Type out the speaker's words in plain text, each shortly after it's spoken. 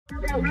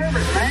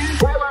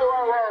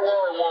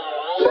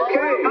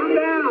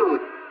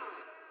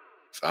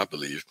I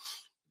believe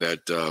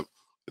that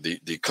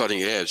the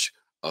cutting edge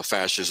of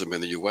fascism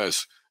in the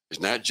U.S. is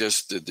not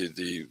just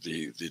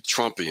the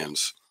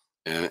Trumpians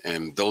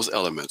and those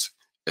elements,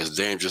 as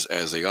dangerous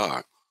as they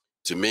are.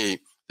 To me,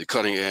 the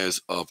cutting edge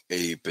of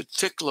a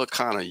particular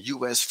kind of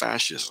U.S.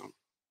 fascism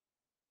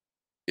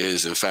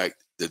is, in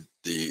fact,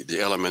 the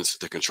elements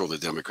that control the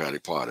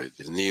Democratic Party,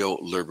 the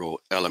neoliberal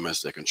elements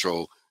that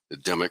control the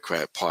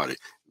Democrat Party.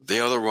 They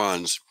are the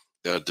ones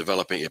that are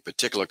developing a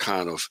particular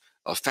kind of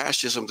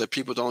fascism that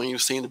people don't even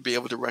seem to be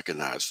able to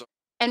recognize.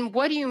 And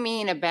what do you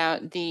mean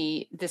about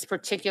this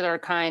particular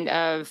kind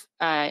of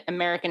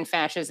American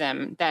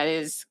fascism that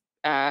is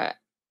that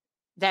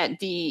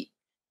the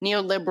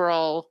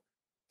neoliberal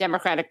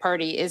Democratic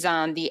Party is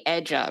on the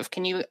edge of?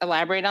 Can you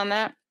elaborate on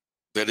that?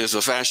 That is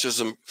a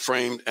fascism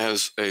framed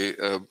as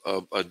a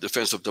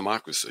defense of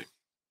democracy.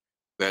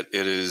 That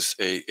it is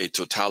a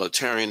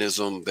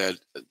totalitarianism that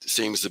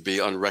seems to be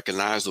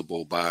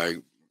unrecognizable by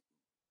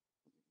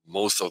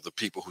most of the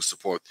people who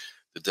support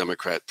the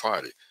Democrat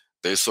Party.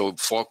 They so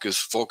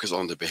focus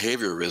on the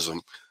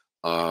behaviorism,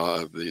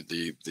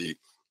 the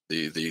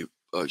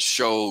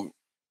show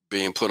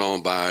being put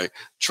on by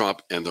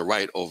Trump and the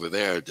right over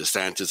there,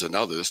 DeSantis and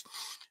others,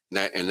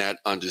 and that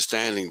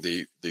understanding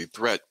the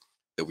threat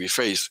that we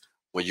face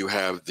when you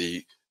have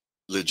the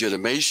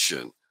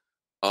legitimation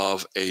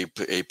of a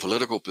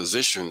political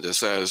position that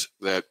says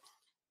that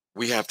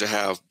we have to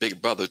have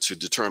Big Brother to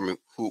determine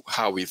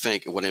how we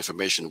think and what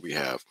information we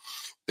have.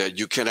 That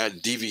you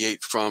cannot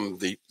deviate from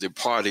the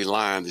party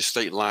line, the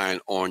state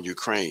line on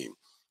Ukraine.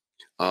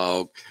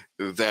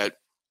 That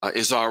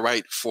it's all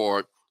right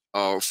for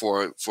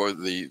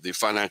the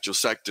financial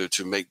sector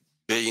to make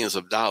billions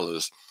of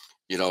dollars,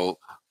 but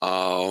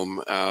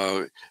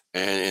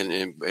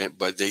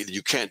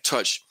you can't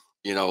touch,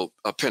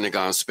 a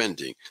Pentagon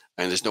spending,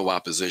 and there's no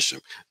opposition.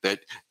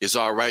 That it's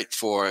all right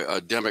for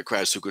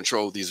Democrats who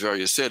control these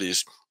various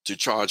cities to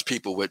charge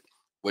people with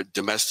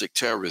domestic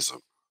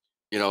terrorism.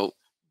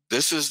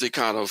 This is the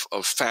kind of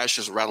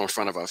fascism right in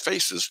front of our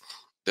faces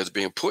that's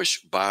being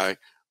pushed by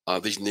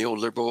these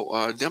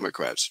neoliberal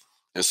Democrats.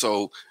 And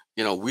so,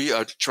 we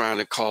are trying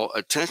to call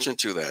attention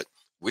to that.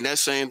 We're not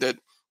saying that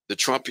the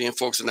Trumpian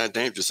folks are not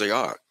dangerous. They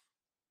are.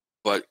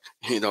 But,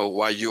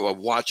 while you are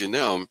watching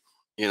them,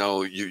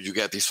 you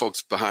got these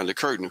folks behind the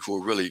curtain who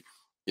are really,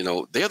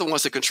 they're the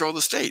ones that control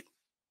the state.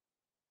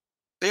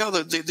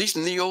 These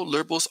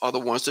neoliberals are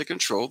the ones that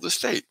control the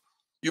state.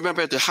 You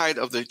remember at the height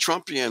of the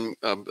Trumpian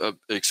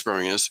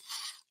experience,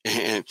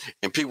 and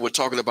people were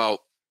talking about,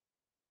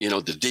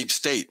 the deep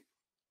state.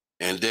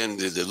 And then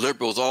the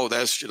liberals,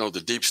 that's,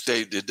 the deep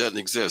state, it doesn't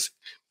exist.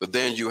 But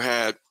then you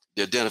had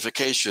the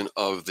identification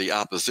of the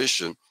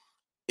opposition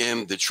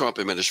in the Trump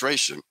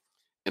administration.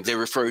 And they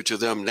referred to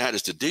them not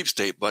as the deep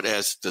state, but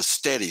as the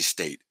steady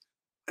state.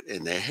 What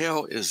in the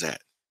hell is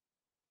that?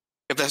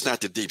 If that's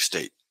not the deep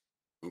state,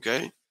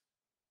 okay?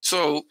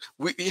 So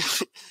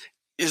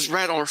it's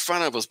right on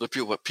front of us, but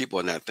people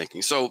are not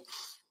thinking. So,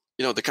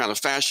 the kind of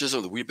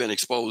fascism that we've been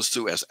exposed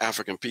to as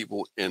African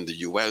people in the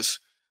U.S.,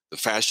 the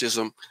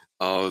fascism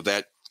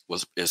that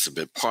has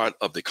been part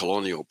of the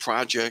colonial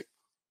project,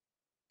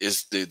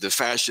 is the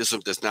fascism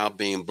that's now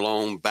being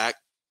blown back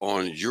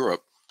on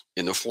Europe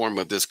in the form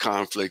of this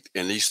conflict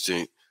in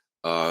Eastern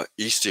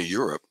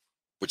Europe,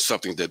 which is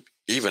something that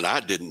even I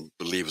didn't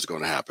believe was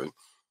going to happen.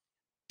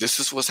 This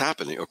is what's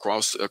happening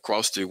across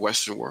the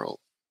Western world.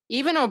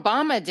 Even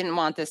Obama didn't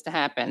want this to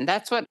happen.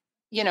 That's what,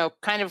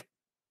 kind of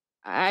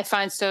I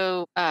find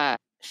so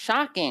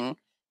shocking.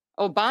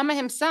 Obama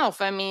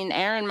himself,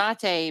 Aaron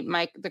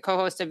Mate, the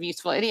co-host of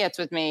Useful Idiots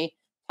with me,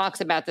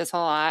 talks about this a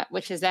lot,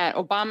 which is that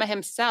Obama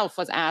himself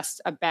was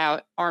asked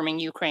about arming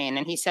Ukraine,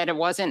 and he said it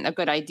wasn't a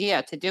good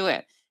idea to do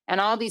it. And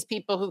all these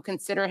people who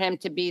consider him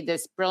to be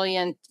this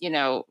brilliant,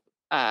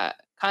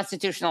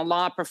 constitutional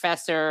law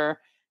professor,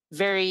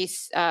 very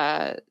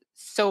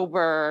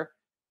sober,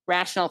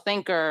 rational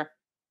thinker.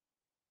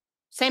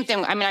 Same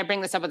thing. I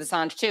bring this up with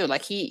Assange too.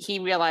 Like he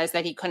realized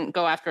that he couldn't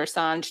go after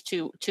Assange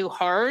too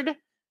hard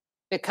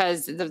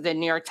because of the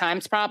New York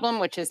Times problem,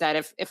 which is that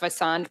if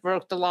Assange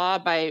broke the law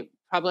by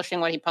publishing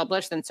what he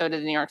published, then so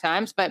did the New York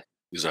Times. But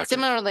exactly.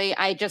 Similarly,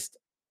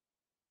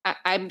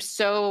 I'm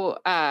so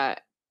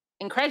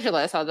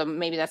incredulous, although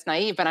maybe that's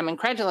naive, but I'm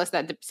incredulous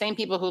that the same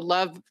people who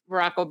love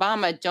Barack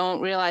Obama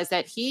don't realize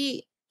that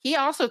he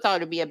also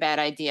thought it would be a bad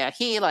idea.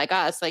 He, like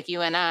us, like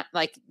you and I,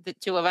 like the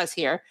two of us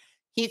here,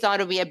 he thought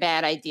it would be a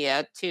bad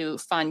idea to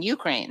fund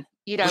Ukraine.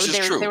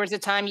 There was a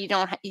time you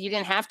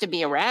didn't have to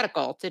be a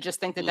radical to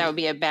just think that would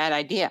be a bad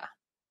idea.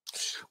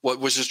 Well,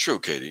 which is true,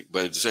 Katie.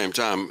 But at the same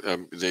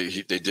time, they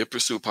did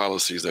pursue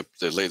policies that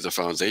laid the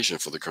foundation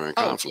for the current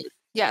conflict.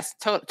 Yes,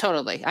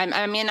 totally.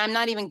 I'm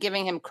not even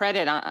giving him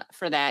credit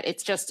for that.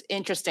 It's just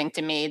interesting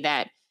to me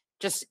that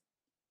just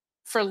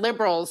for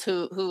liberals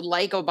who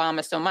like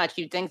Obama so much,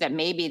 you'd think that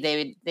maybe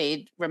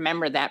they'd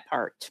remember that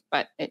part,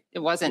 but it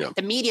wasn't. Yeah.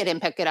 The media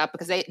didn't pick it up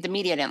because the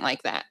media didn't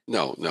like that.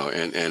 No,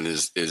 and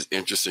it's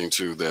interesting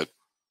too that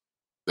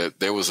that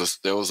there was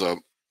a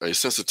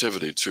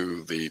sensitivity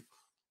to the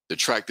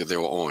track that they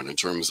were on in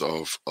terms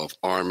of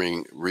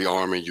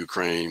rearming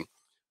Ukraine,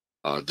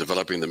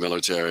 developing the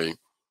military,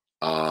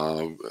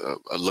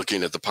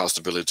 looking at the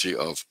possibility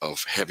of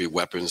heavy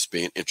weapons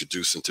being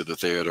introduced into the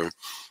theater.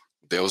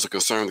 There was a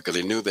concern because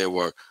they knew they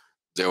were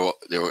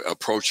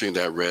approaching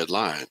that red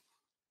line,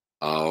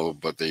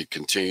 but they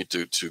continued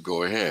to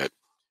go ahead.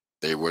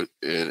 They were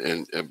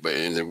and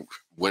they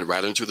went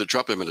right into the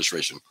Trump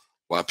administration.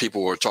 While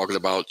people were talking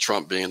about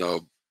Trump being a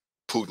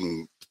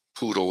Putin,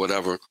 or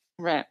whatever,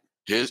 Right.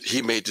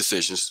 he made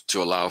decisions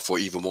to allow for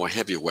even more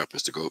heavier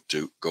weapons to go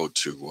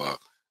to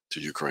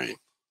Ukraine.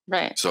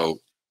 Right. So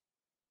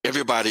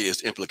everybody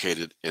is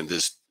implicated in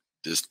this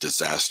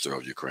disaster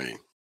of Ukraine.